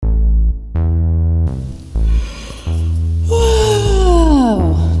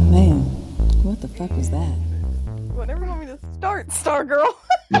fuck was that? Whatever you want me to start, Star Girl.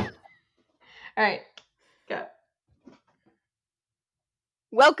 All right, go.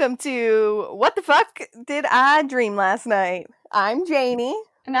 Welcome to What the Fuck Did I Dream Last Night? I'm Janie.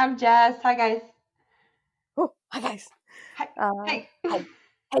 And I'm Jess. Hi, guys. Oh, hi, guys. Hi. Hey. Hey.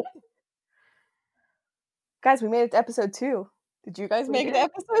 Guys, we made it to episode 2. Did you guys make it to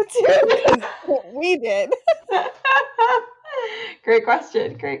episode 2? Because we did. Great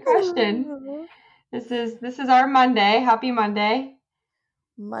question. Great question. This is our Monday. Happy Monday.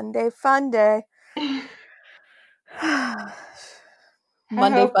 Monday fun day.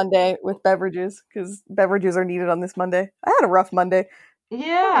 Monday fun day with beverages, because beverages are needed on this Monday. I had a rough Monday.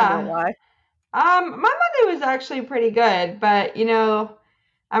 Yeah. I don't know why. My Monday was actually pretty good, but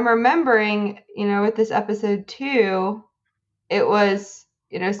I'm remembering, with this episode 2, it was,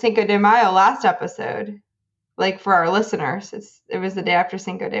 Cinco de Mayo last episode. Like for our listeners, it was the day after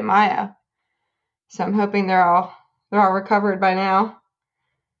Cinco de Mayo. So I'm hoping they're all recovered by now.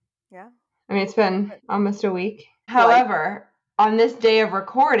 Yeah. I mean, it's been almost a week. However, on this day of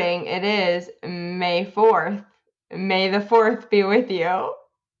recording, it is May 4th. May the 4th be with you.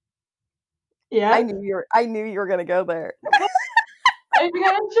 Yeah. I knew you were gonna go there. I've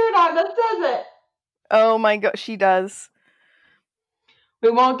got a shirt on that says it. Oh my god, she does.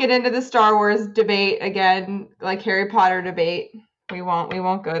 We won't get into the Star Wars debate again, like Harry Potter debate. We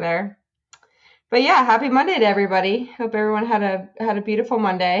won't go there. But yeah, happy Monday to everybody. Hope everyone had a beautiful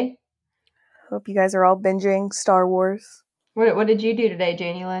Monday. Hope you guys are all binging Star Wars. What did you do today,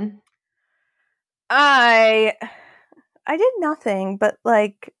 Janie Lynn? I did nothing, but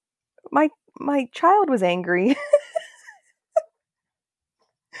like my child was angry.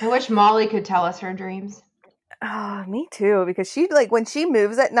 I wish Molly could tell us her dreams. Oh, me too, because she, like, when she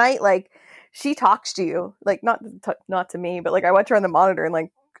moves at night, like, she talks to you, like, not to me, but like I watch her on the monitor and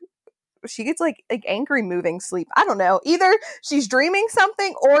like she gets like angry moving sleep. I don't know, either she's dreaming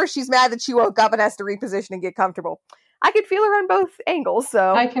something or she's mad that she woke up and has to reposition and get comfortable. I could feel her on both angles.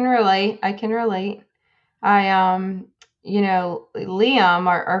 So I can relate. Liam,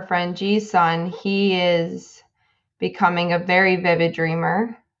 our friend G's son, he is becoming a very vivid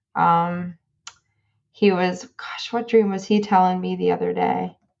dreamer. What dream was he telling me the other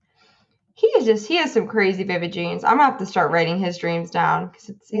day? He has some crazy vivid dreams. I'm gonna have to start writing his dreams down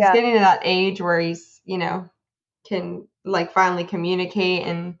because he's getting to that age where he's, can like finally communicate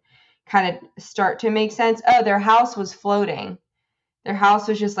and kind of start to make sense. Oh, their house was floating. Their house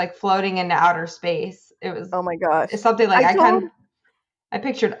was just like floating into outer space. It was, oh my gosh, it's something like I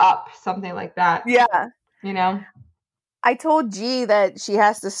pictured Up, something like that. Yeah. I told G that she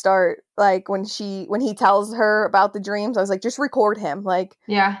has to start, like, when he tells her about the dreams, I was like, just record him. Like,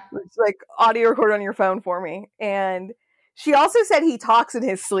 yeah. It's like audio record on your phone for me. And she also said he talks in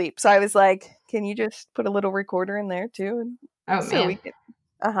his sleep. So I was like, can you just put a little recorder in there too? Oh, so man.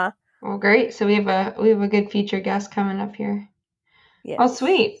 Uh-huh. Well, great. So we have a good featured guest coming up here. Yes. Oh,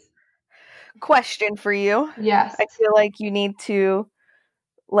 sweet. Question for you. Yes. I feel like you need to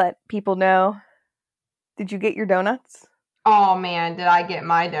let people know. Did you get your donuts? Oh, man, did I get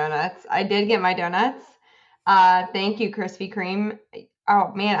my donuts? I did get my donuts. Thank you, Krispy Kreme.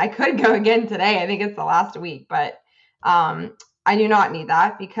 Oh, man, I could go again today. I think it's the last week, but I do not need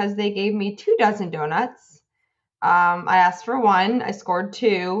that because they gave me 2 dozen donuts. I asked for 1. I scored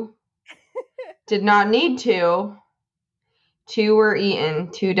 2. Did not need 2. 2 were eaten.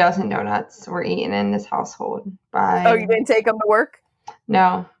 2 dozen donuts were eaten in this household. Oh, you didn't take them to work?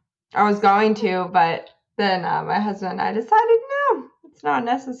 No, I was going to, but then my husband and I decided, no, it's not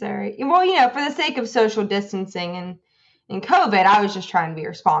necessary. Well, for the sake of social distancing and in COVID, I was just trying to be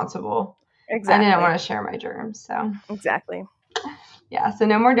responsible. Exactly. I didn't want to share my germs, so. Exactly. Yeah, so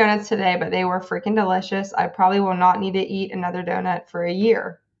no more donuts today, but they were freaking delicious. I probably will not need to eat another donut for a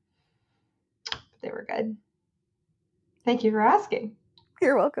year. They were good. Thank you for asking.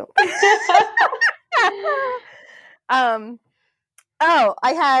 You're welcome. Oh,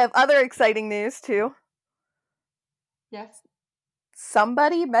 I have other exciting news too. Yes.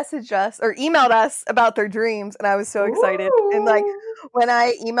 Somebody messaged us or emailed us about their dreams, and I was so excited. Ooh. And like when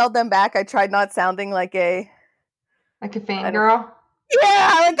I emailed them back, I tried not sounding like a fangirl.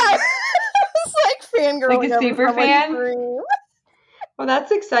 Yeah, like I was like fangirling, like a super fan. Dream. Well,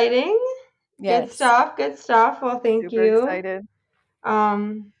 that's exciting. Yes. Good stuff. Well, thank super you. Excited.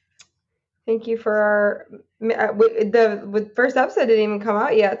 Thank you for the first episode didn't even come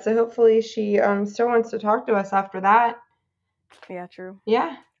out yet, so hopefully she still wants to talk to us after that. Yeah, true.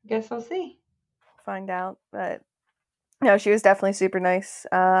 Yeah, I guess we'll see. Find out, but no, she was definitely super nice.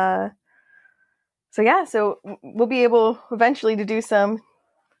 So we'll be able eventually to do some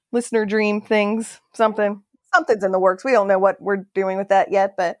listener dream things. Something's in the works. We don't know what we're doing with that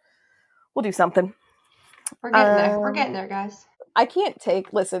yet, but we'll do something. We're getting there. We're getting there, guys. I can't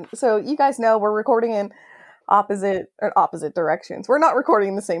listen. So you guys know we're recording in opposite directions. We're not recording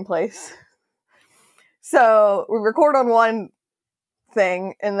in the same place. So we record on one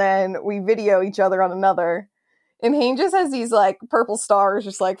thing and then we video each other on another. And Hayne just has these like purple stars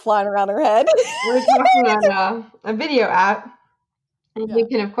just like flying around her head. We're talking on a video app. And you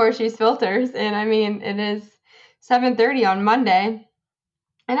can of course use filters. And I mean it is 7:30 on Monday.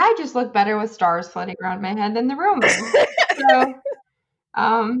 And I just look better with stars floating around my head than the real moon.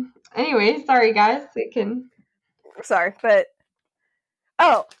 So anyway, sorry guys. Sorry, but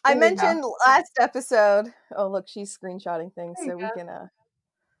I mentioned last episode. Oh look, she's screenshotting things, so we can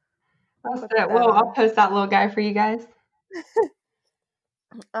I'll post that little guy for you guys.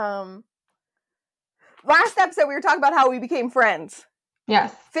 Last episode we were talking about how we became friends.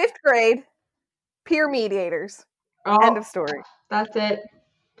 Yes. 5th grade, peer mediators. End of story. That's it.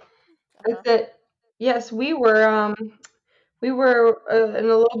 That's it. Yes, we were in a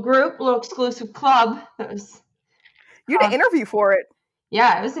little group, a little exclusive club. You had an interview for it.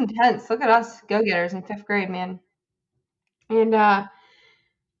 Yeah, it was intense. Look at us go-getters in 5th grade, man. And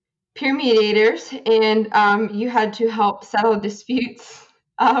peer mediators, and you had to help settle disputes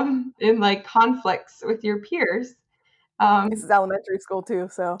in like conflicts with your peers. This is elementary school too,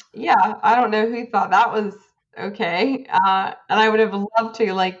 so yeah, I don't know who thought that was okay. And I would have loved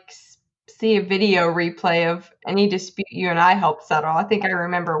to like see a video replay of any dispute you and I helped settle. I think I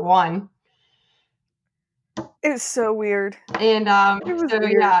remember one. It was so weird. And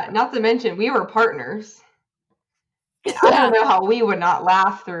yeah, not to mention we were partners. I don't know how we would not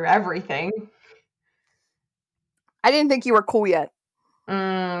laugh through everything. I didn't think you were cool yet.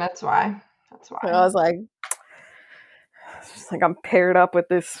 That's why. I was like, I'm paired up with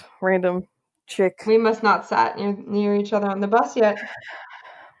this random chick. We must not sat near each other on the bus yet.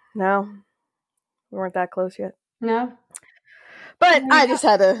 No, we weren't that close yet. No. But I just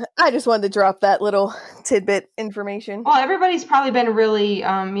wanted to drop that little tidbit information. Well, everybody's probably been really,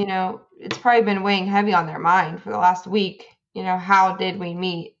 it's probably been weighing heavy on their mind for the last week. How did we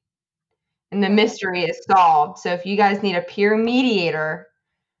meet? And the mystery is solved. So if you guys need a peer mediator,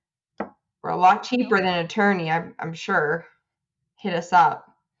 we're a lot cheaper than an attorney, I'm sure. Hit us up.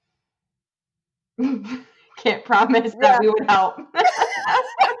 Can't promise that we would help.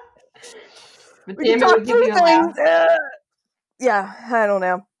 But we can talk through things. Yeah, I don't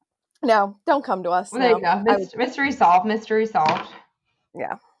know. No, don't come to us. Well, there you go. Mystery solved. Mystery solved.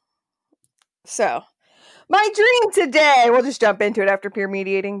 Yeah. So, my dream today, we'll just jump into it after peer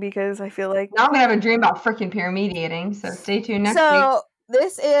mediating because I feel like... Now I'm going to have a dream about freaking peer mediating, so stay tuned next week. So,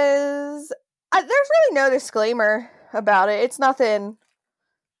 this is... there's really no disclaimer about it. It's nothing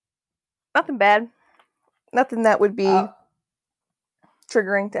bad. Nothing that would be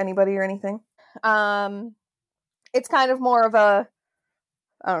triggering to anybody or anything. It's kind of more of a,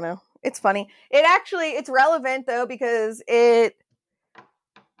 I don't know. It's funny. It's relevant though because it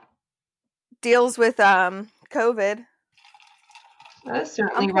deals with COVID. That is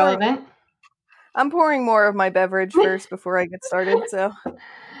certainly relevant. I'm pouring more of my beverage first before I get started. So,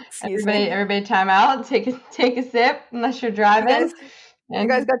 everybody, time out. Take a sip unless you're driving. You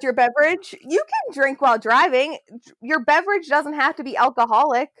guys got your beverage? You can drink while driving. Your beverage doesn't have to be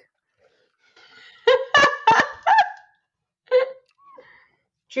alcoholic.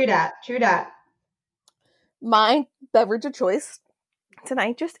 True that. My beverage of choice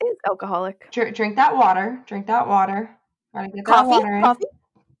tonight just is alcoholic. Drink that water. Gotta get that water in. Coffee.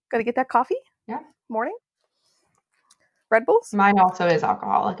 Gotta get that coffee. Yeah. Morning. Red Bulls. Mine also is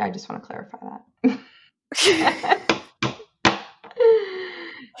alcoholic. I just want to clarify that.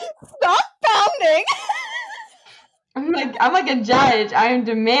 Stop pounding. I'm like a judge. I am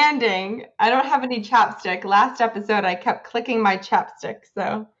demanding. I don't have any chapstick. Last episode, I kept clicking my chapstick.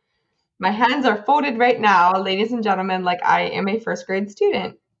 So my hands are folded right now, ladies and gentlemen, like I am a 1st grade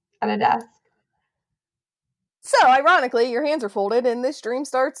student at a desk. So ironically, your hands are folded and this dream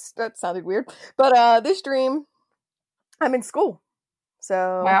starts, that sounded weird, but this dream, I'm in school.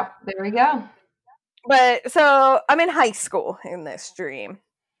 So. Well, there we go. But so I'm in high school in this dream.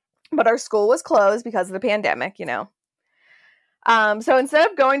 But our school was closed because of the pandemic, So instead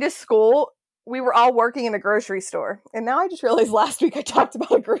of going to school, we were all working in a grocery store. And now I just realized last week I talked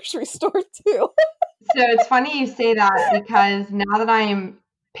about a grocery store too. So it's funny you say that because now that I am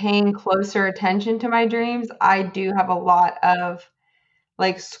paying closer attention to my dreams, I do have a lot of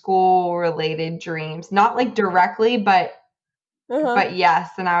like school related dreams. Not like directly, but yes.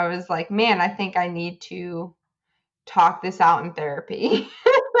 And I was like, man, I think I need to talk this out in therapy.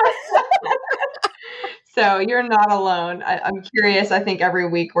 So you're not alone. I'm curious. I think every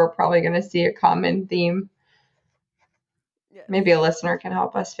week we're probably going to see a common theme. Yes. Maybe a listener can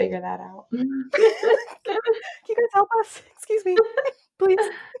help us figure that out. Can you guys help us? Excuse me, please.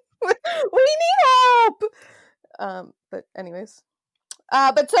 We need help. But anyways,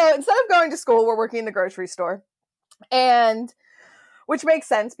 but so instead of going to school, we're working in the grocery store, and which makes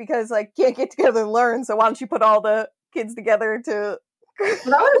sense because like can't get together and learn. So why don't you put all the kids together to? Well,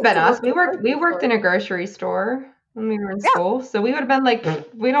 that would have been us. We grocery worked store. in a grocery store when we were in Yeah. school. So we would have been like,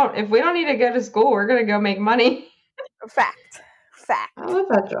 if we don't need to go to school, we're gonna go make money. Fact. I love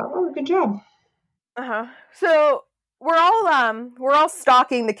that job. Oh, good job. So we're all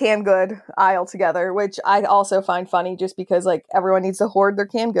stocking the canned good aisle together, which I also find funny just because like everyone needs to hoard their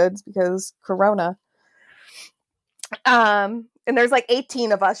canned goods because Corona. And there's like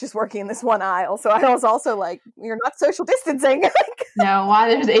 18 of us just working in this one aisle. So I was also like, you're not social distancing. No, why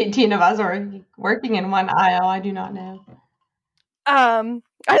there's 18 of us working in one aisle, I do not know.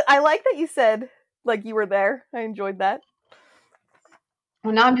 I like that you said like you were there. I enjoyed that.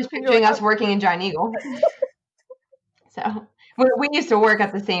 Well, now I'm just picturing us working in Giant Eagle. So we used to work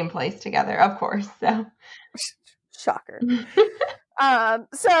at the same place together, of course. So shocker.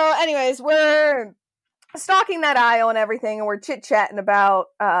 So anyways, we're stocking that aisle and everything, and we're chit-chatting about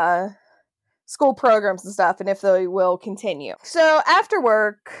school programs and stuff and if they will continue. So after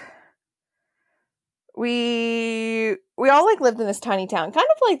work, we all like lived in this tiny town, kind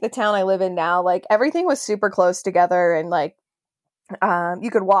of like the town I live in now. Like everything was super close together, and like you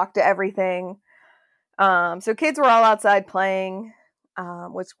could walk to everything. So kids were all outside playing,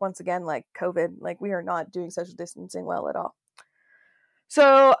 which once again, like COVID, like we are not doing social distancing well at all.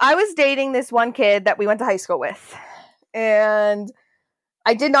 So I was dating this one kid that we went to high school with, and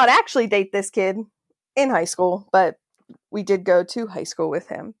I did not actually date this kid in high school, but we did go to high school with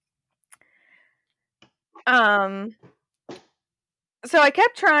him. So I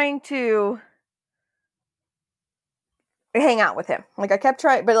kept trying to hang out with him. Like I kept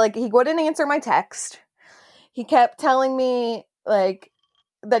trying, but like he wouldn't answer my text. He kept telling me like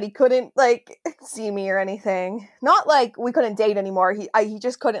that he couldn't like see me or anything. Not like we couldn't date anymore. He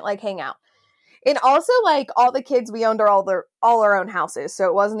just couldn't like hang out. And also like all the kids we owned are all our own houses, so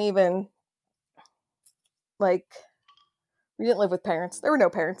it wasn't even like we didn't live with parents. There were no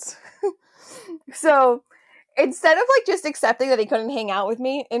parents. So instead of like just accepting that he couldn't hang out with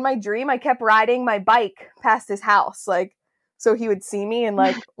me, in my dream I kept riding my bike past his house, like so he would see me and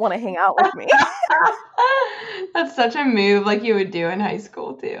like want to hang out with me. That's such a move like you would do in high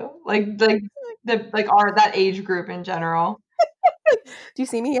school too. That age group in general. Do you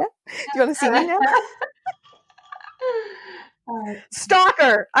see me yet? Do you want to see me now?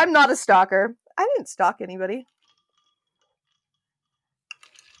 Stalker! I'm not a stalker. I didn't stalk anybody.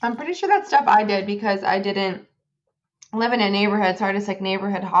 I'm pretty sure that's stuff I did because I didn't live in a neighborhood, so I just like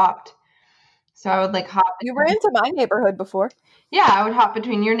neighborhood hopped. So I would like hop. You were into my neighborhood before. Yeah, I would hop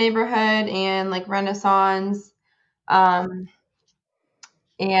between your neighborhood and like Renaissance.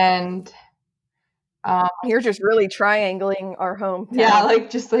 You're just really triangling our hometown. Yeah,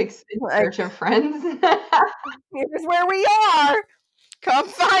 like just like in search of friends. Here's where we are. Come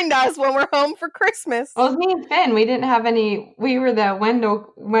find us when we're home for Christmas. Well, it was me and Finn. We didn't have any. We were the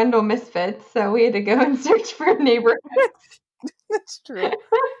Wendell misfits, so we had to go and search for a neighborhood. That's true.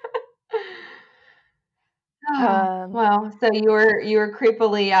 Well, so you were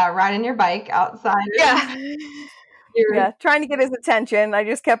creepily riding your bike outside. Yeah. Yeah, trying to get his attention. I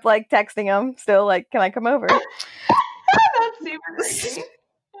just kept like texting him still, like, can I come over? That's super creepy.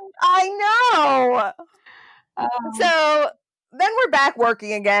 I know. So then we're back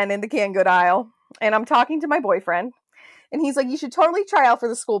working again in the canned good aisle, and I'm talking to my boyfriend, and he's like, you should totally try out for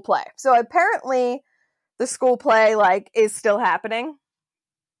the school play. So apparently the school play like is still happening.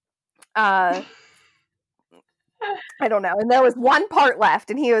 I don't know. And there was one part left,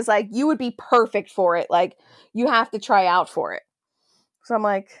 and he was like, you would be perfect for it. Like, you have to try out for it. So I'm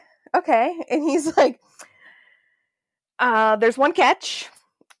like, okay. And he's like, there's one catch.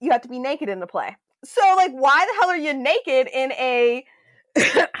 You have to be naked in the play. So, like, why the hell are you naked in a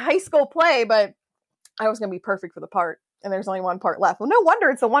high school play? But I was going to be perfect for the part, and there's only one part left. Well, no wonder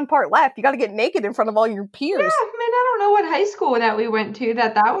it's the one part left. You got to get naked in front of all your peers. Yeah, man, I don't know what high school that we went to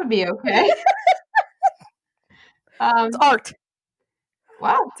that would be okay. It's art.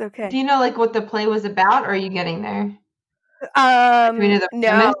 Wow. It's okay. Do you know, like, what the play was about, or are you getting there? Do we know the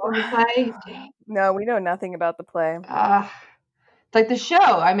premise of the play? No, we know nothing about the play. Like the show.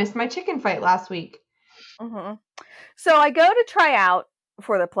 I missed my chicken fight last week. Mm-hmm. So I go to try out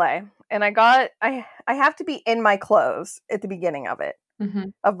for the play, and I have to be in my clothes at the beginning of it.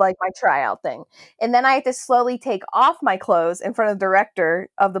 of like my tryout thing. And then I had to slowly take off my clothes in front of the director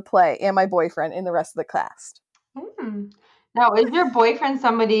of the play and my boyfriend and the rest of the cast. Now, is your boyfriend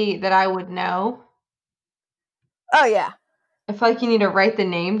somebody that I would know? Oh yeah. I feel like you need to write the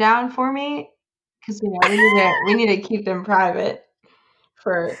name down for me because we need to keep them private.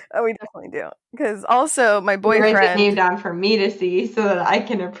 Oh, we definitely do. Because also my Write the name boyfriend. down for me to see so that I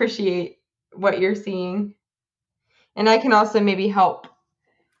can appreciate what you're seeing, and I can also maybe help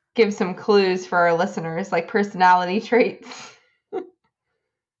give some clues for our listeners, like personality traits.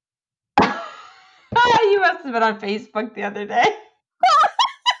 You must have been on Facebook the other day.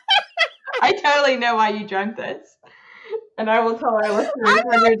 I totally know why you dreamt this. And I will tell our listeners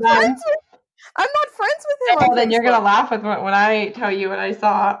when you're done. I'm not friends with him. Well, then you're going to laugh with when I tell you what I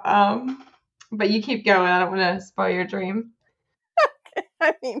saw. But you keep going. I don't want to spoil your dream. Okay.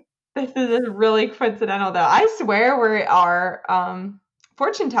 I mean, this is really coincidental, though. I swear we are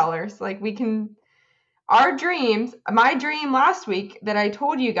fortune tellers. Like, we can... Our dreams... My dream last week that I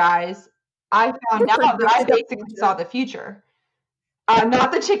told you guys, I found out that I basically saw the future.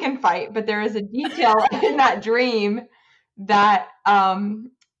 Not the chicken fight, but there is a detail in that dream that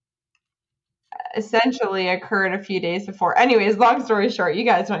essentially occurred a few days before. Anyways, long story short, you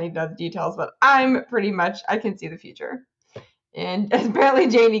guys don't need to know the details, but I can see the future. And apparently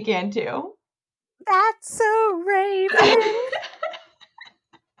Janie can too. That's so Raven.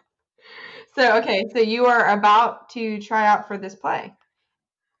 So you are about to try out for this play.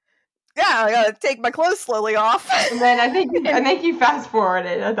 Yeah, I gotta take my clothes slowly off. And then I think you fast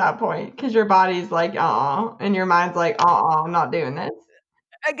forwarded at that point because your body's like, and your mind's like, I'm not doing this.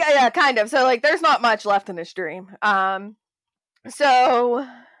 Yeah, kind of. So like, there's not much left in this dream. So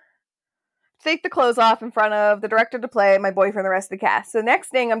take the clothes off in front of the director of the play, my boyfriend, the rest of the cast. So the next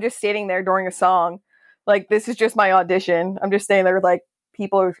thing, I'm just standing there during a song. Like, this is just my audition. I'm just standing there, like,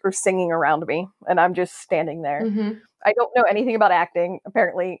 people are singing around me, and I'm just standing there. Mm-hmm. I don't know anything about acting,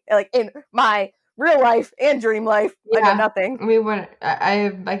 apparently. Like, in my real life and dream life, I know nothing. I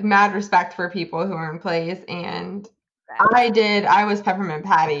have, like, mad respect for people who are in plays, and I was Peppermint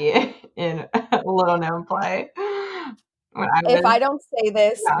Patty in a little-known play. If I don't say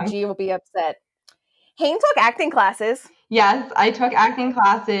this, G will be upset. Hayne took acting classes. Yes, I took acting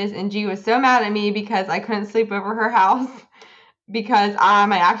classes, and G was so mad at me because I couldn't sleep over her house because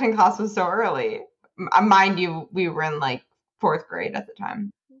my acting class was so early. Mind you, we were in, like, 4th grade at the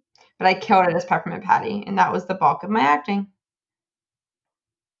time. But I killed it as Peppermint Patty, and that was the bulk of my acting.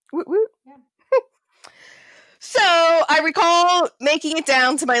 Woot woot. Yeah. So I recall making it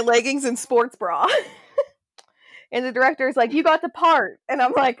down to my leggings and sports bra. And the director's like, you got the part. And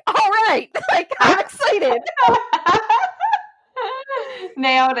I'm like, all right. Like, I'm excited.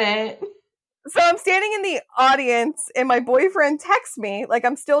 Nailed it. So I'm standing in the audience and my boyfriend texts me. Like,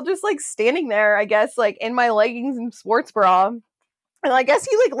 I'm still just like standing there, I guess, like in my leggings and sports bra. And I guess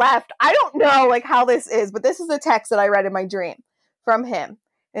he like left. I don't know like how this is, but this is a text that I read in my dream from him.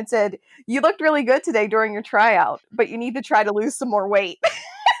 It said, you looked really good today during your tryout, but you need to try to lose some more weight. That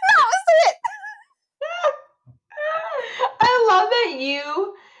was it. I love that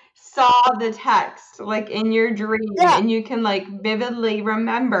you saw the text like in your dream and you can like vividly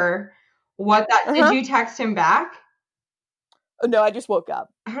remember what that. Did you text him back? No, I just woke up.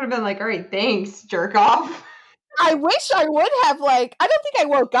 I would have been like, all right, thanks, jerk off. I wish I would have, like, I don't think I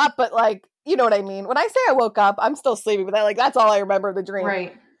woke up, but like, you know what I mean? When I say I woke up, I'm still sleeping, but like, that's all I remember of the dream.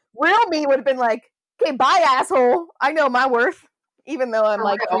 Right. Real me would have been like, okay, bye, asshole. I know my worth. Even though I'm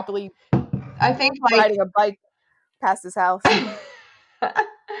like creepily I think like riding a bike past his house.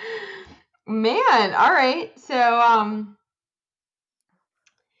 Man, all right. So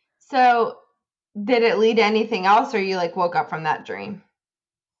did it lead to anything else, or you like woke up from that dream?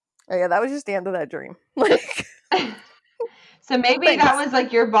 Oh yeah, that was just the end of that dream. Like, so maybe that was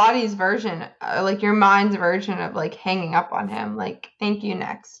like your body's version, like your mind's version of like hanging up on him. Like, thank you,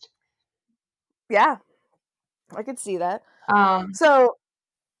 next. Yeah, I could see that. So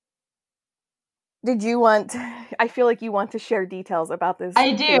did you want, I feel like you want to share details about this.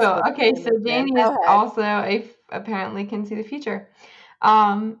 I do. Okay, so Janie is also apparently can see the future.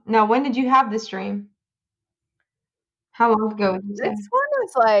 Now, when did you have this dream? How long ago would you say? This one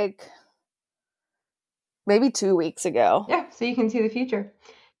was like maybe 2 weeks ago. Yeah, so you can see the future.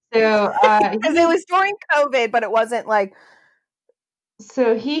 So because it was during COVID, but it wasn't like.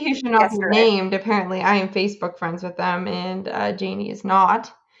 So he who should not be named, apparently I am Facebook friends with them, and Janie is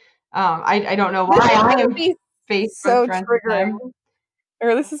not. I don't know why I am Facebook friends with them.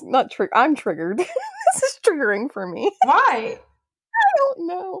 Or this is not I'm triggered. This is triggering for me. Why? I don't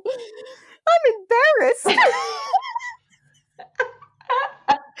know. I'm embarrassed.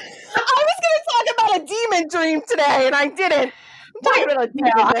 a demon dream today, and I didn't. I'm talking about a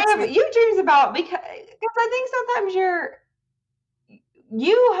demon next week. You dreams about, because I think sometimes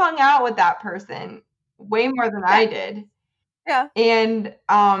you hung out with that person way more than I did. Yeah. And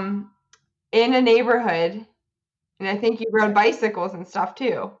in a neighborhood, and I think you rode bicycles and stuff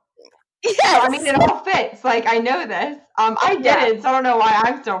too. Yes. So, I mean, it all fits. Like, I know this. I didn't, so I don't know why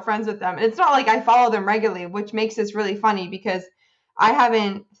I'm still friends with them. It's not like I follow them regularly, which makes this really funny because I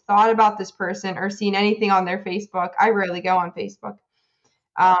haven't thought about this person or seen anything on their Facebook. I rarely go on Facebook.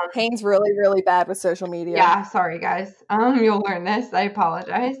 Haynes really, really bad with social media. Yeah, sorry guys. You'll learn this. I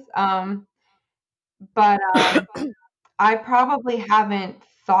apologize. But I probably haven't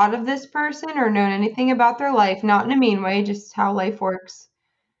thought of this person or known anything about their life, not in a mean way, just how life works,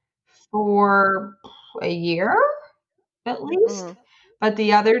 for a year at least. But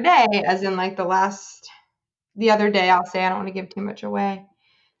the other day, as in like the other day, I'll say, I don't want to give too much away.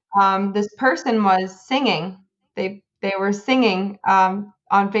 This person was singing. They were singing on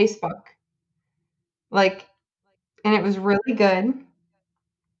Facebook. Like, and it was really good.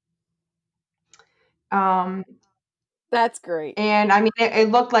 That's great. And I mean, it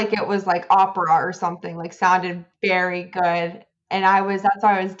looked like it was like opera or something, like sounded very good. And that's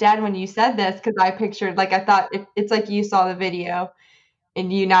why I was dead when you said this, because I pictured, like, I thought it's like you saw the video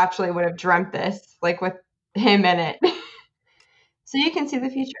and you naturally would have dreamt this, like with him in it. So you can see the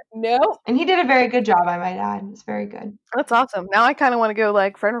future. No. And he did a very good job, I might add. It's very good. That's awesome. Now I kind of want to go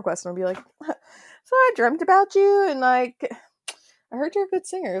like friend request and be like, so I dreamt about you and like, I heard you're a good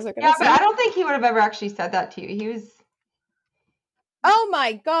singer. Is it Yeah, but I don't think he would have ever actually said that to you. He was. Oh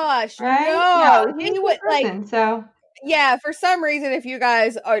my gosh. Right? No. Yeah, He would person, like. So. Yeah, for some reason, if you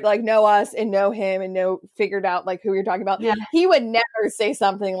guys are like know us and know him and figured out like who you're talking about, he would never say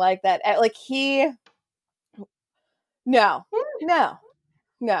something like that. Like no.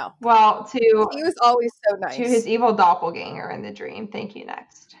 Well, he was always so nice. To his evil doppelganger in the dream. Thank you.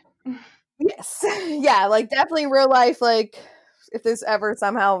 Next. Yes. Yeah, like definitely real life. Like if this ever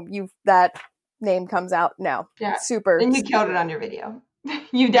somehow that name comes out, no. Yeah. Super. And you killed it on your video.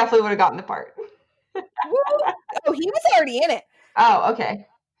 You definitely would have gotten the part. Oh, he was already in it. Oh, okay.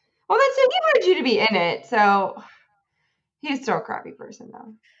 Well, then so he wanted you to be in it, so he's still a crappy person,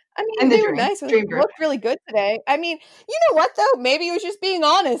 though. I mean, they were nice. He looked really good today. I mean, you know what, though? Maybe he was just being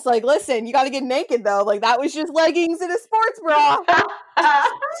honest. Like, listen, you got to get naked, though. Like, that was just leggings and a sports bra.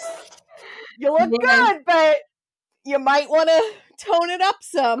 You look good, but you might want to tone it up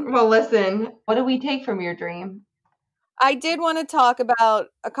some. Well, listen, what do we take from your dream? I did want to talk about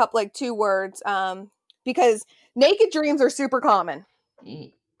a couple, like 2 words, because naked dreams are super common.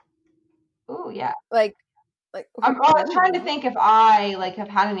 Oh, yeah. Like I'm trying to think if I like have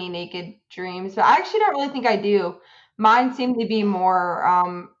had any naked dreams, but I actually don't really think I do. Mine seem to be more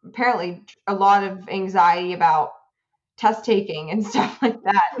apparently a lot of anxiety about test taking and stuff like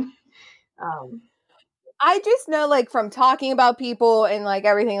that. I just know, like, from talking about people and like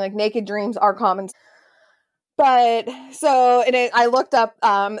everything, like naked dreams are common. But so I looked up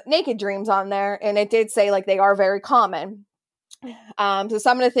naked dreams on there, and it did say like they are very common. So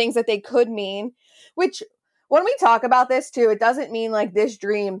some of the things that they could mean, which when we talk about this too, it doesn't mean like this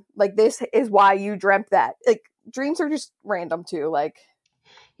dream, like this is why you dreamt that. Like dreams are just random too. Like,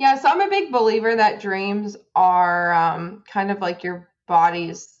 yeah, so I'm a big believer that dreams are kind of like your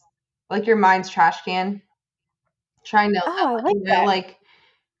body's, like your mind's trash can, trying to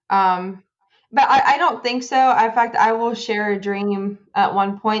but I don't think so. In fact, I will share a dream at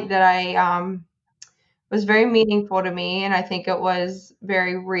one point that I was very meaningful to me, and I think it was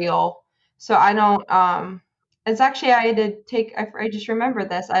very real. So I don't it's actually I just remember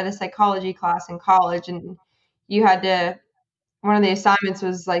this. I had a psychology class in college, and one of the assignments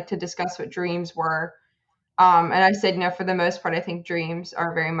was like to discuss what dreams were. And I said, no, for the most part, I think dreams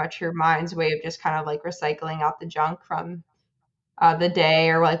are very much your mind's way of just kind of like recycling out the junk from the day,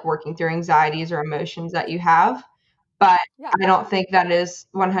 or like working through anxieties or emotions that you have. But I don't think that is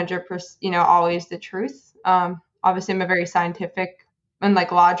 100%, always the truth. Obviously, I'm a very scientific and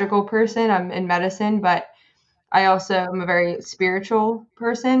like logical person. I'm in medicine, but I also am a very spiritual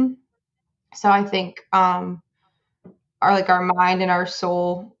person. So I think our mind and our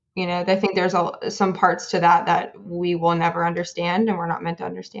soul, I think there's some parts to that we will never understand, and we're not meant to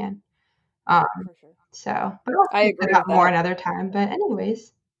understand. For sure. So, but I agree with that more another time. But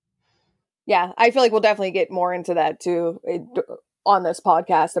anyways. Yeah, I feel like we'll definitely get more into that too on this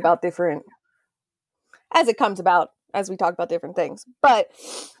podcast about different, as it comes about, as we talk about different things. But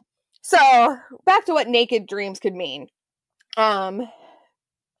so back to what naked dreams could mean. So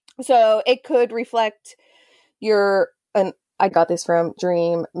it could reflect your I got this from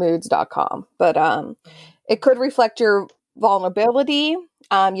dreammoods.com, but it could reflect your vulnerability,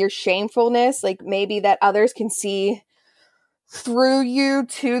 your shamefulness, like maybe that others can see through you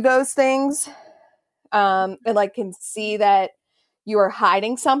to those things, and like can see that you are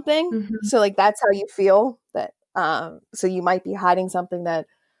hiding something. Mm-hmm. So like that's how you feel that so you might be hiding something that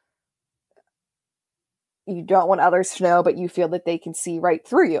you don't want others to know, but you feel that they can see right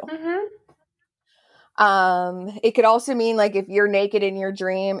through you. Mm-hmm. It could also mean like if you're naked in your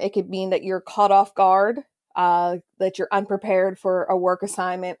dream, it could mean that you're caught off guard, that you're unprepared for a work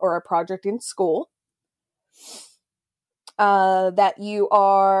assignment or a project in school, that you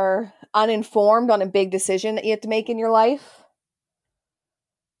are uninformed on a big decision that you have to make in your life.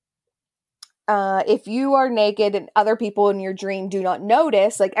 If you are naked and other people in your dream do not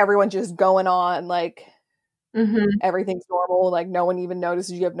notice, like everyone's just going on, like everything's normal, like no one even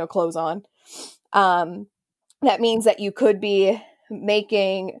notices you have no clothes on. That means that you could be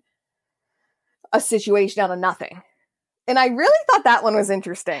making a situation out of nothing. And I really thought that one was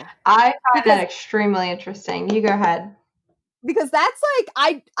interesting. I find that extremely interesting. You go ahead. Because that's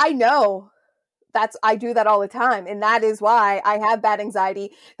like, I know I do that all the time. And that is why I have bad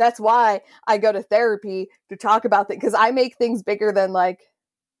anxiety. That's why I go to therapy to talk about things. Because I make things bigger than like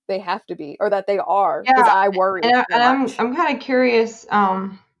they have to be or that they are. Because I worry. And I'm kind of curious,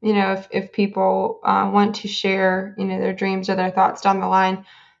 if people want to share, their dreams or their thoughts down the line,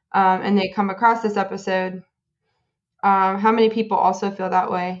 and they come across this episode, how many people also feel that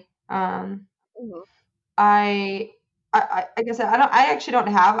way? I guess I actually don't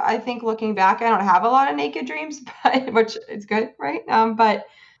have, I think looking back, I don't have a lot of naked dreams, which is good, right? But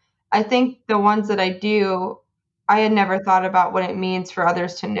I think the ones that I do, I had never thought about what it means for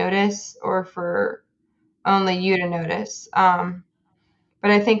others to notice or for only you to notice. But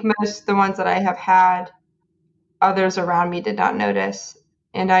I think most of the ones that I have had, others around me did not notice.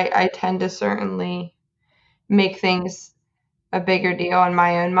 And I tend to certainly make things a bigger deal in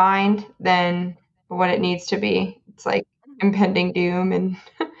my own mind than what it needs to be. It's like impending doom and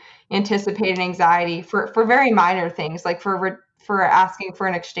anticipated anxiety for very minor things, like for asking for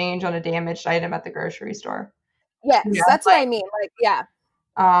an exchange on a damaged item at the grocery store. Yes, that's what I mean. Like, yeah.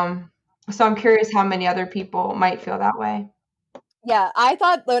 So I'm curious how many other people might feel that way. Yeah, I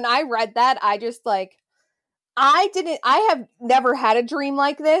thought when I read that, I just like, I have never had a dream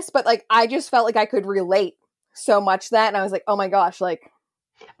like this, but like, I just felt like I could relate so much to that. And I was like, oh my gosh, like,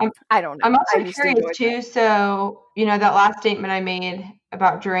 I don't know. I'm also curious too. So, that last statement I made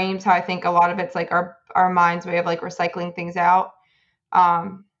about dreams, how I think a lot of it's like our mind's way of like recycling things out.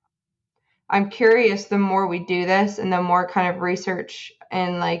 I'm curious, the more we do this and the more kind of research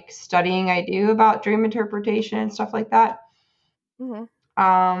and like studying I do about dream interpretation and stuff like that,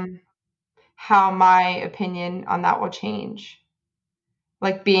 how my opinion on that will change.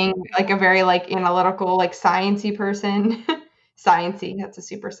 Like being like a very like analytical, like sciencey person, sciencey, that's a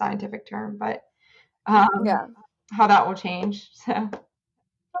super scientific term, but how that will change. So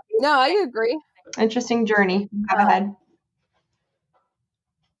no, I agree. Interesting journey ahead.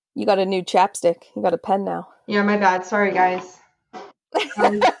 You got a new chapstick. You got a pen now. Yeah, my bad. Sorry, guys.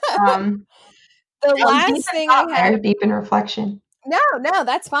 The last thing I had, deep in reflection. No,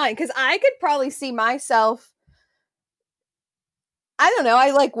 that's fine. Because I could probably see myself. I don't know.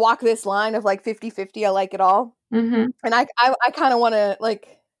 I like walk this line of like 50-50. I like it all. And I kind of want to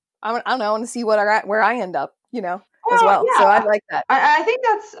like, I don't know. I want to see where I end up, as well. Yeah. So I like that. I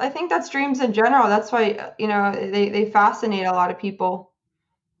think that's dreams in general. That's why, they fascinate a lot of people.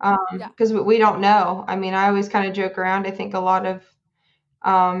 Because we don't know. I mean, I always kind of joke around. I think a lot of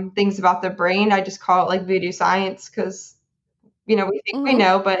things about the brain, I just call it like voodoo science because, we think we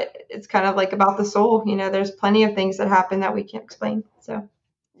know, but it's kind of like about the soul. There's plenty of things that happen that we can't explain. So,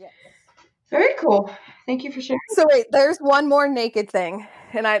 very cool. Thank you for sharing. So wait, there's one more naked thing,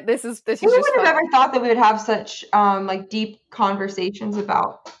 and this is just. Who would have ever thought that we would have such like deep conversations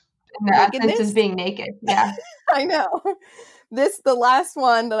about the essence of being naked? Yeah, I know. The last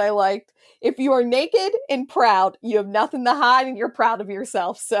one that I liked. If you are naked and proud, you have nothing to hide and you're proud of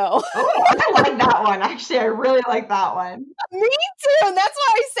yourself. So I like that one. Actually, I really like that one. Me too. And that's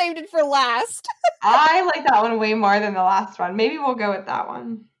why I saved it for last. I like that one way more than the last one. Maybe we'll go with that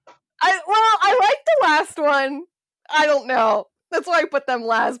one. I like the last one. I don't know. That's why I put them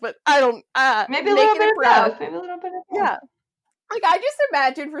last, but I don't. Maybe a little bit of both. Maybe a little bit of both. Yeah. Like, I just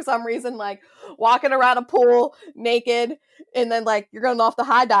imagine for some reason, like, walking around a pool naked, and then, like, you're going off the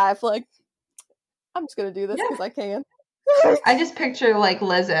high dive, like, I'm just going to do this because I can. I just picture, like,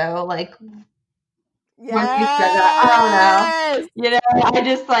 Lizzo, like, yes. When you said that, I don't know. I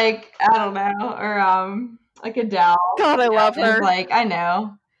just, like, I don't know. Or, like Adele. God, I love There's her. like, I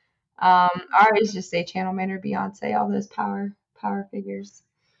know. I always just say Channel Man or Beyonce, all those power figures.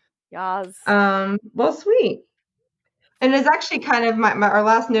 Yes. Well, sweet. And it's actually kind of our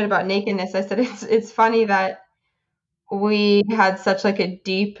last note about nakedness. I said it's funny that we had such like a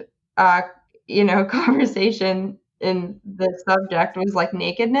deep, conversation in the subject was like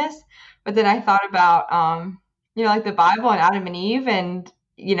nakedness. But then I thought about, like the Bible and Adam and Eve and,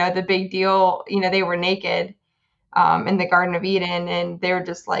 the big deal, they were naked in the Garden of Eden, and they were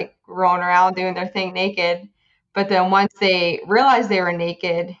just like rolling around doing their thing naked. But then once they realized they were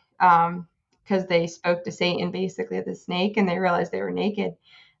naked, because they spoke to Satan, basically the snake, and they realized they were naked,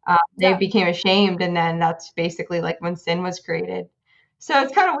 they Yeah. became ashamed, and then that's basically like when sin was created. So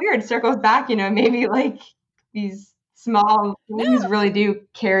it's kind of weird. It circles back, maybe like these small things really do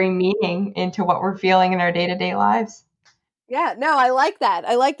carry meaning into what we're feeling in our day-to-day lives. Yeah, no, I like that.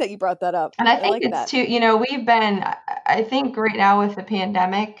 I like that you brought that up. And I I think like it's that. too, I think right now with the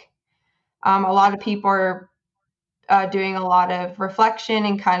pandemic, a lot of people are doing a lot of reflection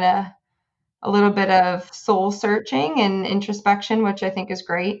and kind of a little bit of soul searching and introspection, which I think is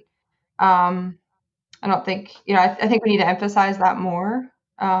great. I don't think, I think we need to emphasize that more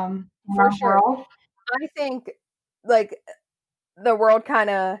in For our sure. world. I think like the world kind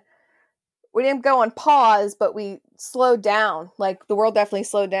of we didn't go on pause, but we slowed down. Like the world definitely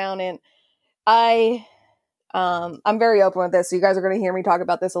slowed down, and I I'm very open with this. So you guys are going to hear me talk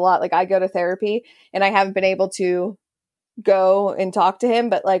about this a lot. Like I go to therapy and I haven't been able to go and talk to him,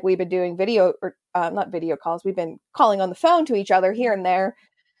 but like we've been doing video or not video calls. We've been calling on the phone to each other here and there.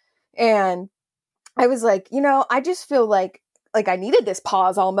 And I was like, I just feel like I needed this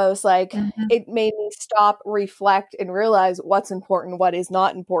pause almost. Like Mhm. it made me stop, reflect, and realize what's important, what is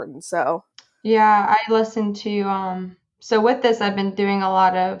not important. So Yeah, I listen to so with this I've been doing a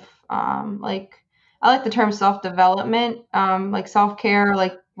lot of like I like the term self-development, like self-care,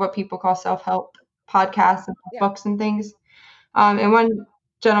 like what people call self-help podcasts and yeah, books and things. And one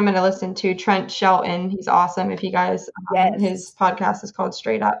gentleman I listened to, Trent Shelton, he's awesome. If you guys, his yes, podcast is called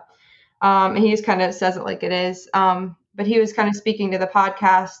Straight Up. And he just kind of says it like it is. But he was kind of speaking to the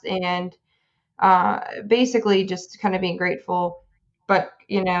podcast and basically just kind of being grateful. But,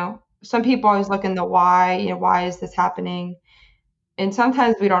 some people always look in the why, why is this happening? And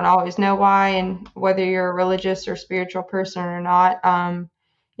sometimes we don't always know why. And whether you're a religious or spiritual person or not,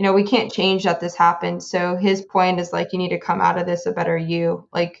 we can't change that this happened. So his point is like, you need to come out of this a better you.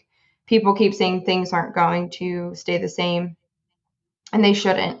 Like people keep saying things aren't going to stay the same and they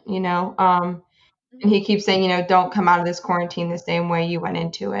shouldn't. And he keeps saying, don't come out of this quarantine the same way you went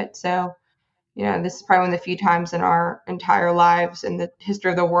into it. So, this is probably one of the few times in our entire lives in the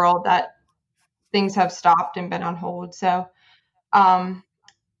history of the world that things have stopped and been on hold. So, um,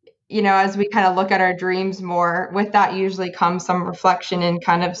 as we kind of look at our dreams more, with that usually comes some reflection and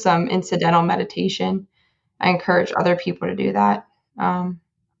kind of some incidental meditation. I encourage other people to do that,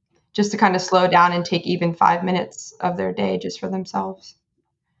 just to kind of slow down and take even 5 minutes of their day just for themselves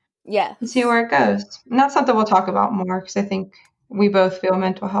and see yes, where it goes. And that's something we'll talk about more because I think we both feel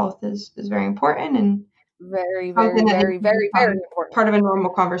mental health is very important and very, something very, that needs very, to very, very become important. part of a normal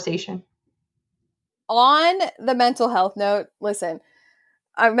conversation. On the mental health note, listen,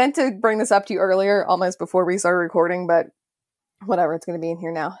 I meant to bring this up to you earlier, almost before we started recording, but whatever, it's going to be in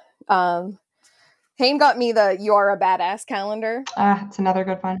here now. Hayne got me the "You Are a Badass" calendar, It's another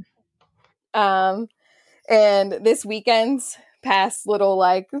good one. and this weekend's past little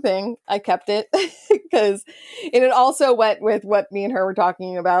like thing, I kept it because it also went with what me and her were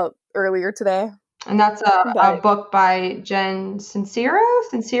talking about earlier today. And that's a But book by Jen Sincero.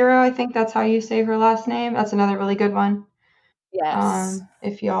 Sincero, I think that's how you say her last name. That's another really good one. yes,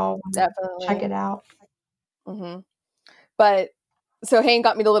 If y'all want to check definitely. it out. Mm-hmm. But so Hayne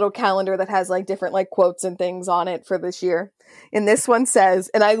got me the little calendar that has like different like quotes and things on it for this year. And this one says,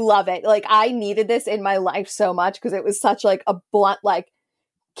 and I love it. Like I needed this in my life so much because it was such like a blunt like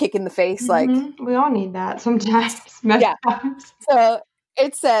kick in the face. Like, We all need that sometimes. Most yeah. times. So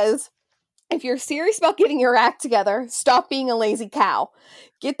it says, if you're serious about getting your act together, stop being a lazy cow.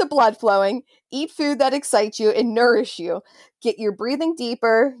 Get the blood flowing, eat food that excites you and nourish you. Get your breathing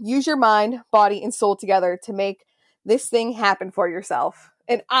deeper, use your mind, body, and soul together to make this thing happen for yourself.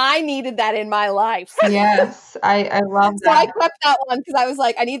 And I needed that in my life. Yes, I love So I that. kept that one because I was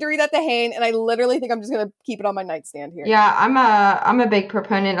like, I need to read that to Hayne, and I literally think I'm just gonna keep it on my nightstand here. Yeah, I'm a big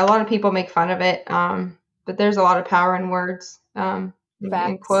proponent. A lot of people make fun of it, but there's a lot of power in words, in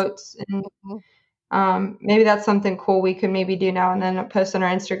Facts. quotes, and maybe that's something cool we could maybe do now and then post on our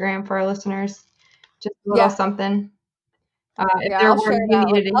Instagram for our listeners. Just a little Yeah. something. If Yeah, there I'll were, share you that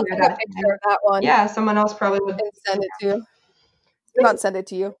one. needed to I'll hear take a that picture today. of that one Yeah, someone else probably would. and send it to you. Sweet. Not send it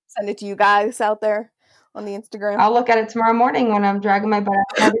to you. Send it to you guys out there on the Instagram. I'll look at it tomorrow morning when I'm dragging my butt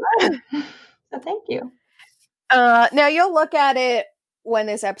out of bed. So thank you. Now you'll look at it when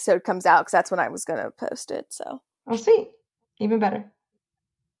this episode comes out because that's when I was gonna post it. So, Oh, sweet. Even better.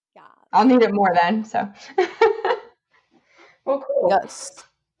 yeah. I'll need it more then. So. Well, cool. Yes.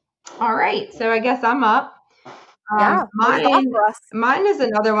 All right. So I guess I'm up. Yeah. What do you got for us? Mine is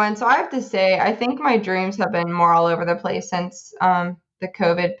another one. So I have to say, I think my dreams have been more all over the place since the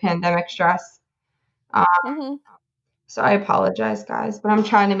COVID pandemic stress. Mm-hmm. So I apologize, guys, but I'm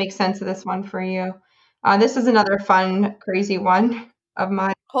trying to make sense of this one for you. This is another fun, crazy one of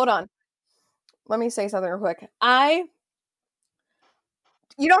mine. Hold on. Let me say something real quick.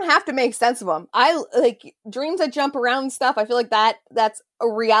 You don't have to make sense of them. I like dreams that jump around and stuff. I feel like that's a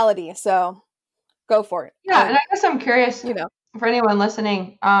reality. So go for it. Yeah, and I guess I'm curious, You know, for anyone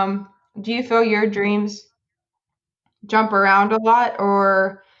listening, do you feel your dreams jump around a lot,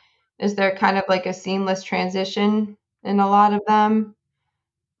 or is there kind of like a seamless transition in a lot of them?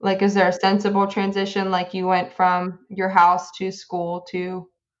 Like, is there a sensible transition, like you went from your house to school to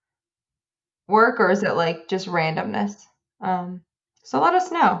work, or is it like just randomness? So let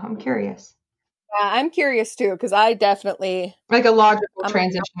us know. I'm curious. yeah, I'm curious too because I definitely Like a logical I'm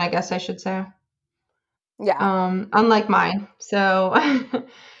transition, I guess I should say. yeah Unlike mine. So,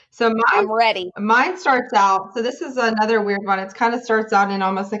 so I'm ready. mine starts out. So this is another weird one. It kind of starts out in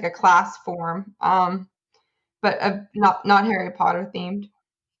almost like a class form, but not Harry Potter themed.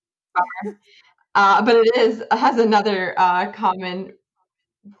 But has another common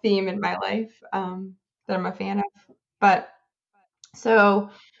theme in my life that I'm a fan of. But so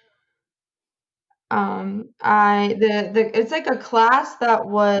I the it's like a class that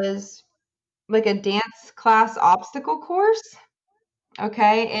was like a dance class obstacle course.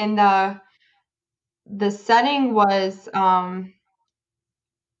 Okay, and the setting was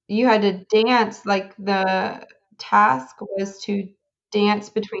you had to dance, like the task was to dance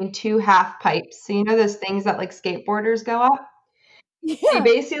between two half pipes. So you know those things that like skateboarders go up? So you Yeah,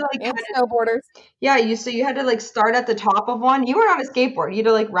 basically like and snowboarders. yeah, you had to like start at the top of one. You weren't on a skateboard. You had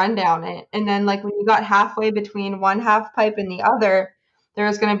to like run down it. And then like when you got halfway between one half pipe and the other, there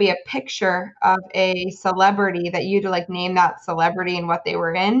was going to be a picture of a celebrity that you had to like name that celebrity and what they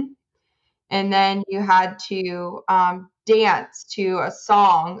were in. And then you had to dance to a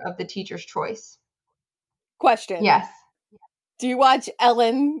song of the teacher's choice. Question: Yes, Do you watch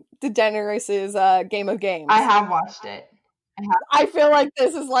Ellen DeGeneres' Game of Games? I have watched it. I feel like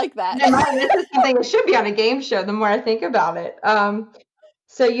this is like that. This is something that should be on a game show the more I think about it.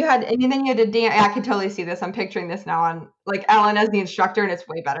 So and then you had to dance. I can totally see this. I'm picturing this now on like Ellen as the instructor, and it's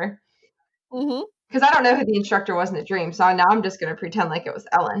way better. Mm-hmm. Because I don't know who the instructor was in the dream, so now I'm just going to pretend like it was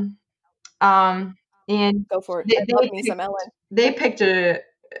Ellen. And Go for it. they, I love me some Ellen. they picked a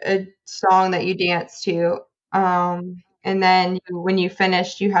song that you danced to. And then when you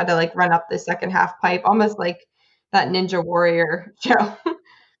finished, you had to like run up the second half pipe, almost like that Ninja Warrior show.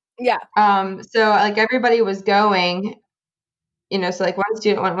 Yeah. So like everybody was going, so like one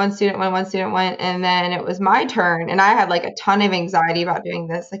student went, one student went, and then it was my turn, and I had like a ton of anxiety about doing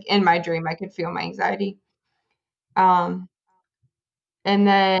this. Like in my dream, I could feel my anxiety. And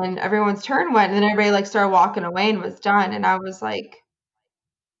then everyone's turn went, and then everybody like started walking away and was done, and I was like,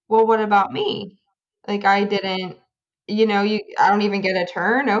 well, what about me? Like I didn't, I don't even get a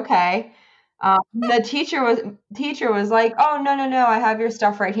turn. Okay. The teacher was like, oh no, I have your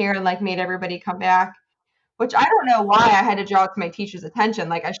stuff right here, and like made everybody come back. Which I don't know why I had to draw it to my teacher's attention.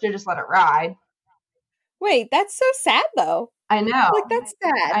 Like I should have just let it ride. Wait, that's so sad though. I know. Like that's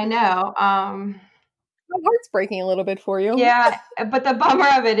sad. I know. My heart's breaking a little bit for you. Yeah, but the bummer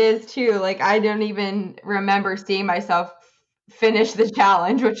of it is too, like I don't even remember seeing myself finish the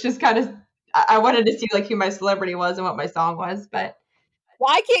challenge, which is kind of I wanted to see like who my celebrity was and what my song was, but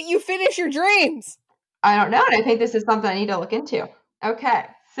Why can't you finish your dreams? I don't know, and I think this is something I need to look into. Okay,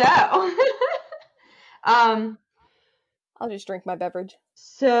 so I'll just drink my beverage.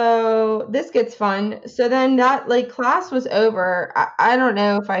 so this gets fun. So then that like class was over. I don't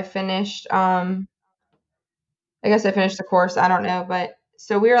know if I finished I guess I finished the course. I don't know, but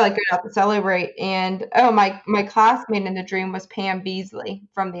so we were like going out to celebrate, and oh, my classmate in the dream was Pam Beasley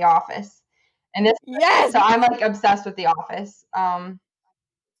from The Office, and Yes, so I'm like obsessed with The Office.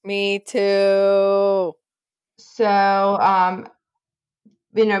 me too. So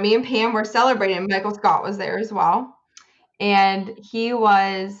me and Pam were celebrating. Michael Scott was there as well, and we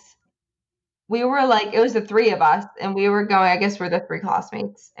were like, it was the three of us, and we were going. I guess we're the three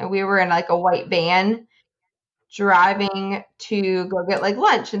classmates, and we were in like a white van driving to go get like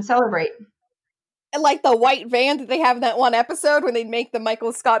lunch and celebrate. And like the white van that they have in that one episode when they make the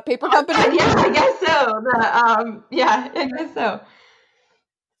Michael Scott Paper Company. Yeah, I guess so. Yeah, I guess so.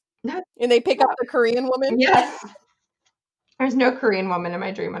 And they pick up the Korean woman. Yes. There's no Korean woman in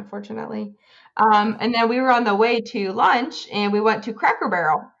my dream, unfortunately. And then we were on the way to lunch, and we went to Cracker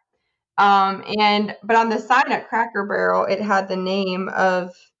Barrel. But on the sign at Cracker Barrel, it had the name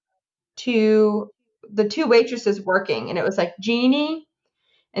of the two waitresses working, and it was like Jeannie,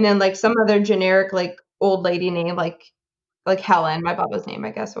 and then like some other generic like old lady name, like Helen, my Bubba's name,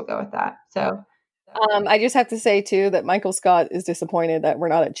 I guess we'll go with that. So, I just have to say too that Michael Scott is disappointed that we're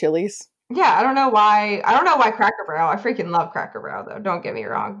not at Chili's. yeah, I don't know why Cracker Barrel. I freaking love Cracker Barrel, though. Don't get me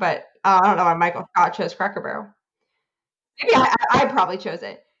wrong, but I don't know why Michael Scott chose Cracker Barrel. Maybe I probably chose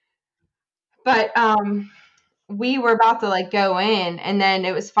it, but we were about to like go in, and then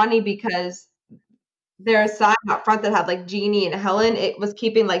it was funny because there's a sign out front that had like Jeannie and Helen. It was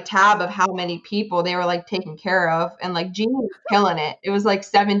keeping like tab of how many people they were like taking care of, and like Jeannie was killing it. It was like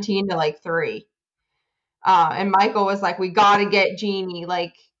 17 to like 3. And Michael was like, "We got to get Jeannie.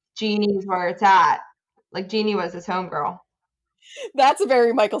 Like Jeannie's where it's at." Like Jeannie was his homegirl. That's a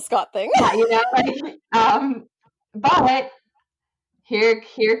very Michael Scott thing. Yeah, you know. Like, but here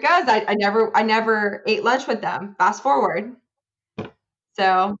it goes. I never ate lunch with them. Fast forward.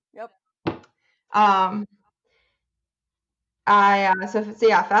 So. Yep. So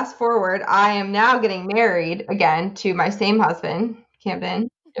yeah, fast forward. I am now getting married again to my same husband, Camden,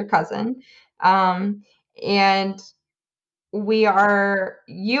 your cousin. And you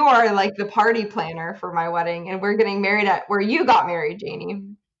are like the party planner for my wedding, and we're getting married at where you got married,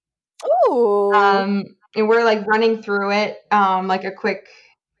 Janie. Ooh. And we're like running through it, like a quick,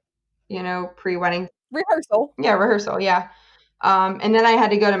 pre-wedding rehearsal. Yeah, rehearsal. Yeah. And then I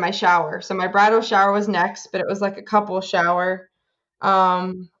had to go to my shower. So my bridal shower was next, but it was like a couple shower.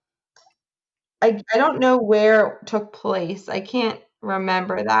 I don't know where it took place. I can't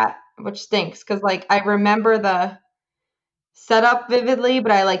remember that, which stinks because like I remember the setup vividly,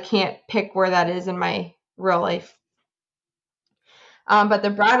 but I like can't pick where that is in my real life. But the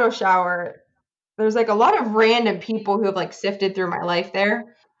bridal shower, there's like a lot of random people who have like sifted through my life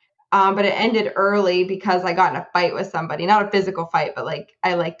there. But it ended early because I got in a fight with somebody, not a physical fight, but like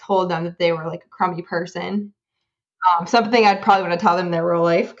I like told them that they were like a crummy person. Something I'd probably want to tell them in their real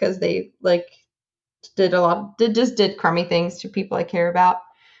life because they like did crummy things to people I care about.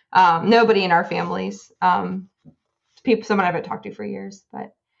 Nobody in our families, someone I haven't talked to for years,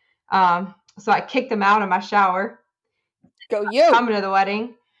 but so I kicked them out of my shower. Go you. Coming to the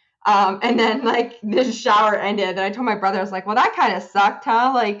wedding. And then like the shower ended, and I told my brother, I was like, well, that kind of sucked,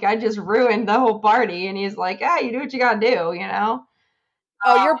 huh? Like I just ruined the whole party. And he's like, yeah, you do what you gotta do, you know?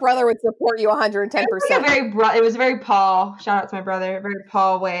 Oh, your brother would support you 110%. It was very Paul, shout out to my brother, very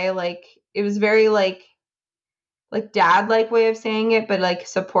Paul way. Like it was very like dad like way of saying it, but like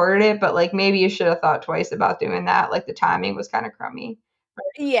supported it, but like maybe you should have thought twice about doing that. Like the timing was kind of crummy.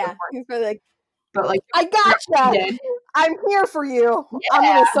 Yeah. He's really like, but like I gotcha. I'm here for you. Yeah. I'm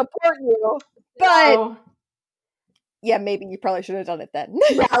gonna support you. But yeah, maybe you probably should have done it then.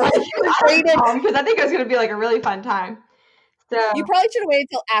 Yeah, because I think it was gonna be like a really fun time. So you probably should have waited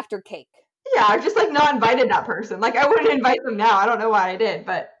until after cake. Yeah, I just like not invited that person. Like I wouldn't invite them now. I don't know why I did,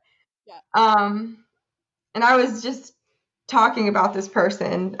 but yeah. And I was just talking about this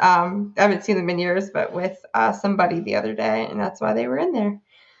person. I haven't seen them in years, but with somebody the other day, and that's why they were in there.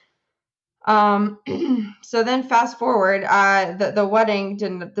 So then fast forward,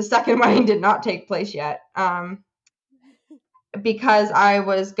 the second wedding did not take place yet. Because I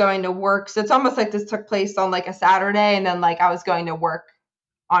was going to work. So it's almost like this took place on like a Saturday, and then like I was going to work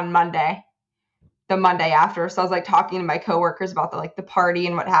on Monday, the Monday after. So I was like talking to my coworkers about the party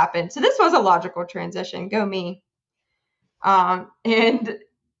and what happened. So this was a logical transition. Go me. And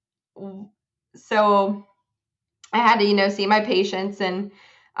so I had to, see my patients, and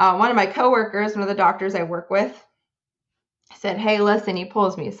one of my coworkers, one of the doctors I work with, said, hey, listen, he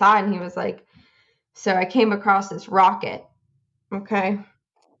pulls me aside and he was like, so I came across this rocket. Okay.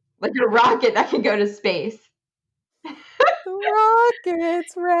 Like a rocket that can go to space.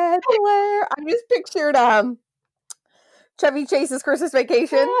 Rockets, red flare. I just pictured Chevy Chase's Christmas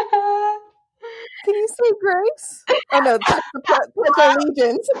Vacation. Can you say grace? Oh no, that's the Pledge of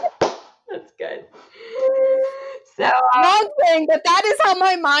Allegiance. That's good. So wrong thing, but that is how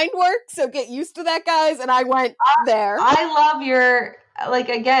my mind works. So get used to that, guys. And I went there. I love your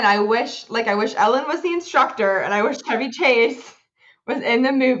again. I wish Ellen was the instructor, and I wish Chevy Chase was in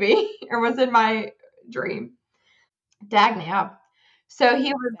the movie or was in my dream. Dagnab. So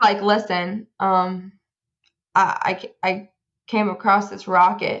he was like, listen, I came across this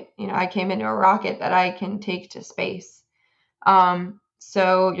rocket. I came into a rocket that I can take to space.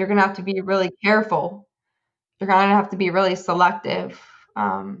 So you're gonna have to be really careful. You're gonna have to be really selective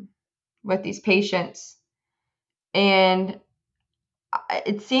with these patients. And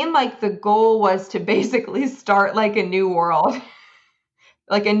it seemed like the goal was to basically start like a new world,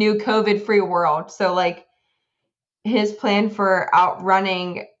 like a new COVID-free world. So like his plan for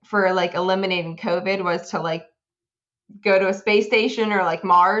eliminating COVID was to like go to a space station or like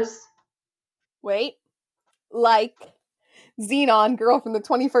Mars. Wait, like Xenon, girl from the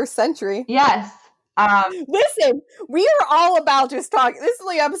 21st century. Yes. Listen, we are all about just talking. This is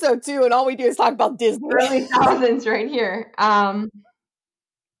like episode 2, and all we do is talk about Disney. Early thousands right here.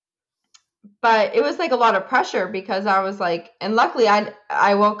 But it was like a lot of pressure because I was like, and luckily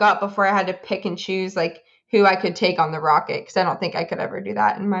I woke up before I had to pick and choose like who I could take on the rocket, because I don't think I could ever do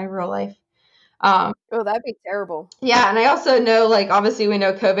that in my real life. Oh, that'd be terrible. Yeah, and I also know, like, obviously we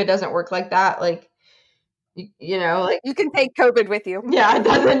know COVID doesn't work like that. Like, like you can take COVID with you. Yeah, it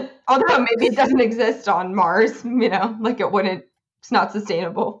doesn't. Although maybe it doesn't exist on Mars. Like it wouldn't. It's not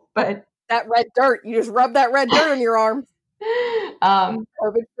sustainable. But that red dirt, you just rub that red dirt on your arm.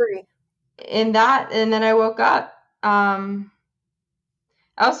 COVID free. And then I woke up. I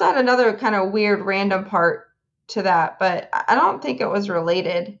also had another kind of weird random part to that, but I don't think it was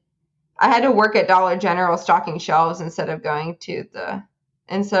related. I had to work at Dollar General stocking shelves instead of going to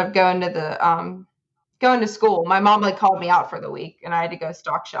school. My mom like called me out for the week, and I had to go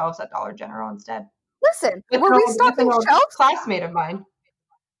stock shelves at Dollar General instead. Listen, were we stocking shelves? Classmate of mine.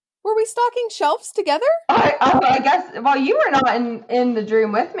 Were we stocking shelves together? I guess. Well, you were not in the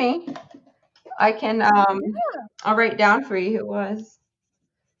dream with me. I can. I'll write down for you who it was.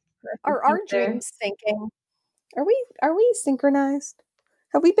 Are our dreams syncing? Are we synchronized?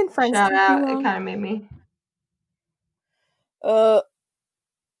 Have we been friends? Shout out! It kind of made me. Oh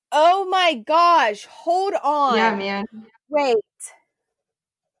my gosh! Hold on. Yeah, man. Wait.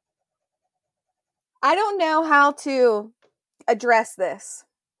 I don't know how to address this,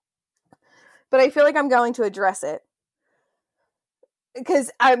 but I feel like I'm going to address it because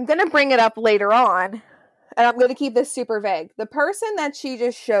I'm going to bring it up later on, and I'm going to keep this super vague. The person that she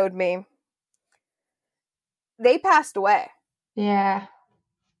just showed me, they passed away. Yeah.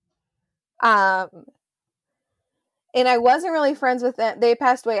 And I wasn't really friends with them. They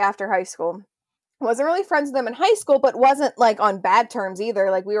passed away after high school. Wasn't really friends with them in high school, but wasn't like on bad terms either.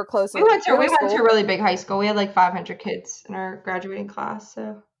 Like we were close. We went to a really big high school. We had like 500 kids in our graduating class.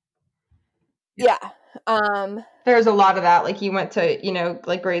 So yeah. There's a lot of that. Like you went to,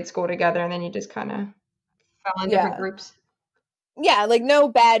 like grade school together, and then you just kind of fell in different groups. Yeah, like no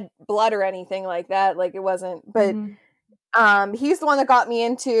bad blood or anything like that. Like it wasn't, but he's the one that got me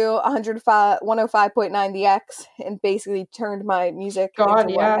into 105.9 The X and basically turned my music into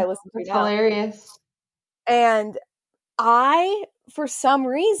what I listen to now. Hilarious. And I, for some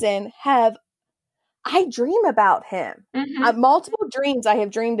reason, I dream about him. Multiple dreams I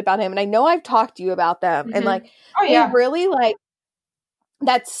have dreamed about him, and I know I've talked to you about them. And like, it really like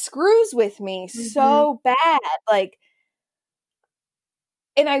that screws with me so bad. Like,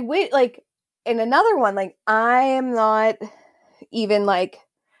 and I would like. And another one, like, I am not even, like,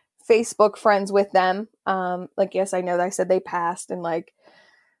 Facebook friends with them. Like, yes, I know that I said they passed and, like,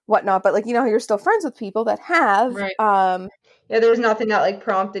 whatnot. But, like, you're still friends with people that have. Right. Yeah, there's nothing that, like,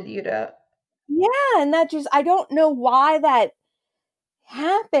 prompted you to. Yeah, and that just, I don't know why that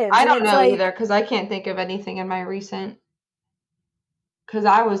happens. I don't know either, because I can't think of anything in my recent. Because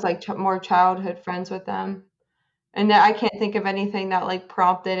I was, like, more childhood friends with them. And I can't think of anything that like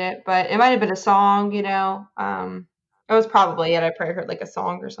prompted it, but it might have been a song, It was probably it. I probably heard like a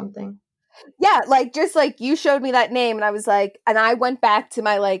song or something. Yeah, like just like you showed me that name, and I was like, and I went back to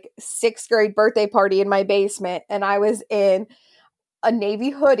my like 6th grade birthday party in my basement, and I was in a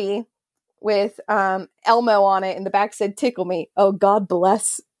navy hoodie with Elmo on it, and the back said "Tickle Me." Oh, God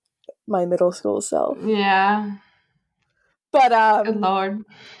bless my middle school self. Yeah, but good Lord.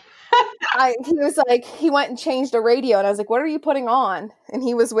 He was like, he went and changed a radio, and I was like, what are you putting on? And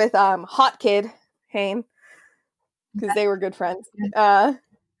he was with Hot Kid Hain, because they were good friends. Code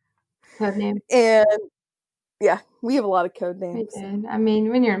names. And yeah, we have a lot of code names. We did. I mean,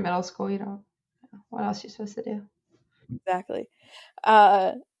 when you're in middle school, you don't know what else you're supposed to do. Exactly.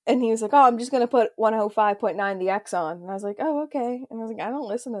 And he was like, oh, I'm just going to put 105.9 The X on. And I was like, oh, okay. And I was like, I don't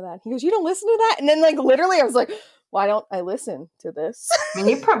listen to that. He goes, you don't listen to that? And then like literally I was like, why don't I listen to this? I mean,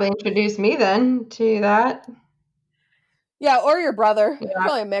 you probably introduced me then to that. Yeah, or your brother. Yeah.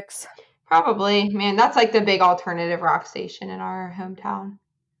 Probably a mix. Probably. Man, that's like the big alternative rock station in our hometown.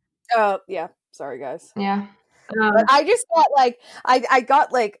 Yeah. Sorry, guys. Yeah. But I just thought like I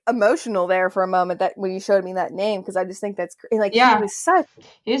got like emotional there for a moment that when you showed me that name because I just think that's like Yeah. he was such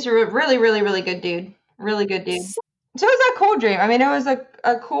He's a really, really, really good dude. Really good dude. So it was a cool dream. I mean, it was a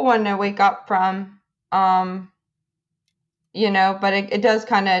cool one to wake up from. You know, but it does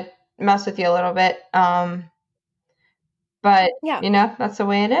kind of mess with you a little bit. But yeah. you know, that's the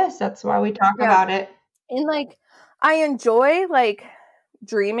way it is. That's why we talk about it. And like I enjoy like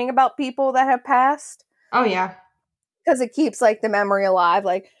dreaming about people that have passed. Oh yeah. Because it keeps like the memory alive.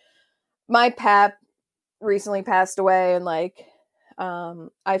 Like my pap recently passed away and like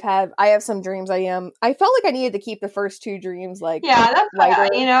I have some dreams I felt like I needed to keep the first two dreams like that's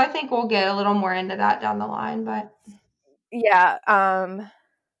lighter. You know, I think we'll get a little more into that down the line, but yeah.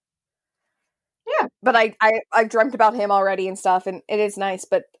 Yeah. But I've dreamt about him already and stuff and it is nice,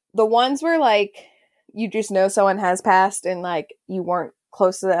 but the ones where like you just know someone has passed and like you weren't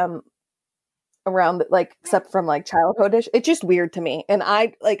close to them around like except from like childhoodish, it's just weird to me. And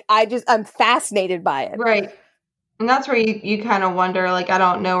I'm fascinated by it. Right. And that's where you kind of wonder, like, I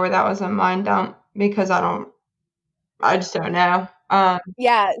don't know where that was a mind dump because I just don't know.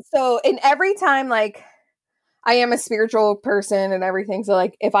 Yeah. So, and every time, like, I am a spiritual person and everything. So,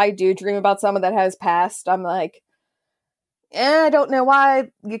 like, if I do dream about someone that has passed, I'm like, I don't know why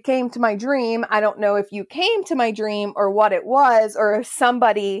you came to my dream. I don't know if you came to my dream or what it was, or if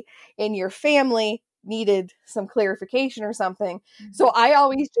somebody in your family needed some clarification or something. Mm-hmm. So, I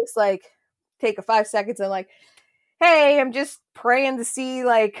always just like take a 5 seconds and like, hey, I'm just praying to see,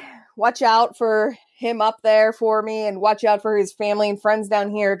 like, watch out for him up there for me and watch out for his family and friends down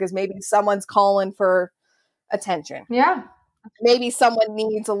here because maybe someone's calling for attention. Yeah. Maybe someone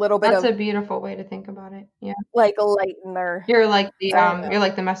needs a little bit That's a beautiful way to think about it. Yeah. Like a light in their... You're like you're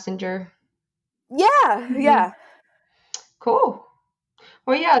like the messenger. Yeah. Mm-hmm. Yeah. Cool.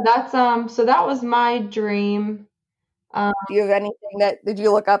 Well, yeah, that's, so that was my dream. Do you have anything did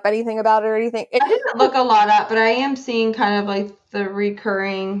you look up anything about it or anything? I didn't look a lot up, but I am seeing kind of like the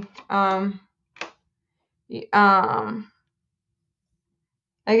recurring, I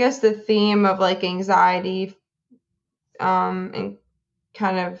guess the theme of like anxiety, and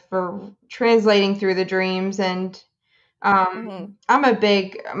kind of for translating through the dreams. And, I'm a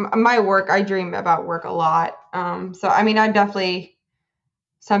big, my work, I dream about work a lot. So, I mean, I'm definitely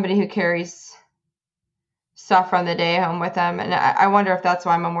somebody who carries stuff from the day home with them. And I wonder if that's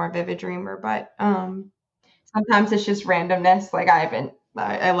why I'm a more vivid dreamer, but, sometimes it's just randomness. Like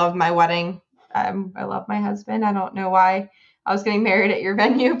I love my wedding. I love my husband. I don't know why I was getting married at your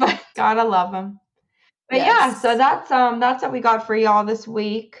venue, but God, I love him. But yeah, so that's what we got for y'all this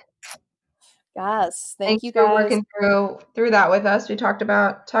week. Yes. Thanks you guys for working through that with us. We talked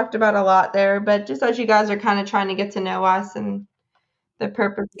about a lot there, but just as you guys are kind of trying to get to know us and the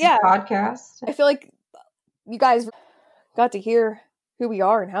purpose of the podcast. I feel like you guys got to hear who we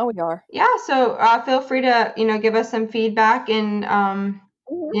are and how we are. Yeah, so feel free to, give us some feedback and,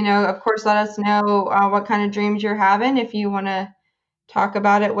 of course, let us know what kind of dreams you're having. If you want to talk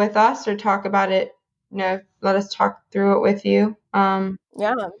about it with us or talk about it, let us talk through it with you.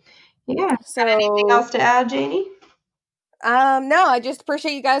 Yeah. So, anything else to add, Janie? No, I just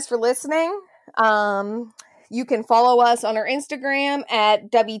appreciate you guys for listening. You can follow us on our Instagram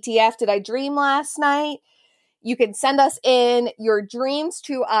at WTF Did I Dream Last Night? You can send us in your dreams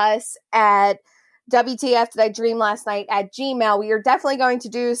to us at WTF Did I Dream Last Night at Gmail. We are definitely going to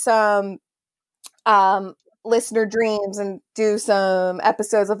do some listener dreams and do some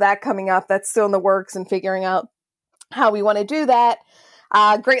episodes of that coming up. That's still in the works and figuring out how we want to do that.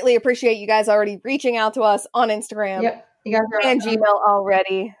 Greatly appreciate you guys already reaching out to us on Instagram. Yep. You guys are and Gmail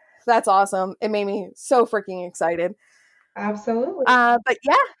already. That's awesome. It made me so freaking excited. Absolutely. But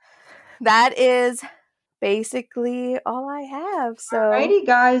yeah, that is basically all I have. So, alrighty,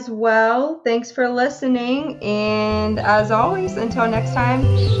 guys. Well, thanks for listening. And as always, until next time,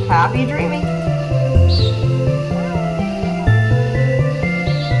 happy dreaming.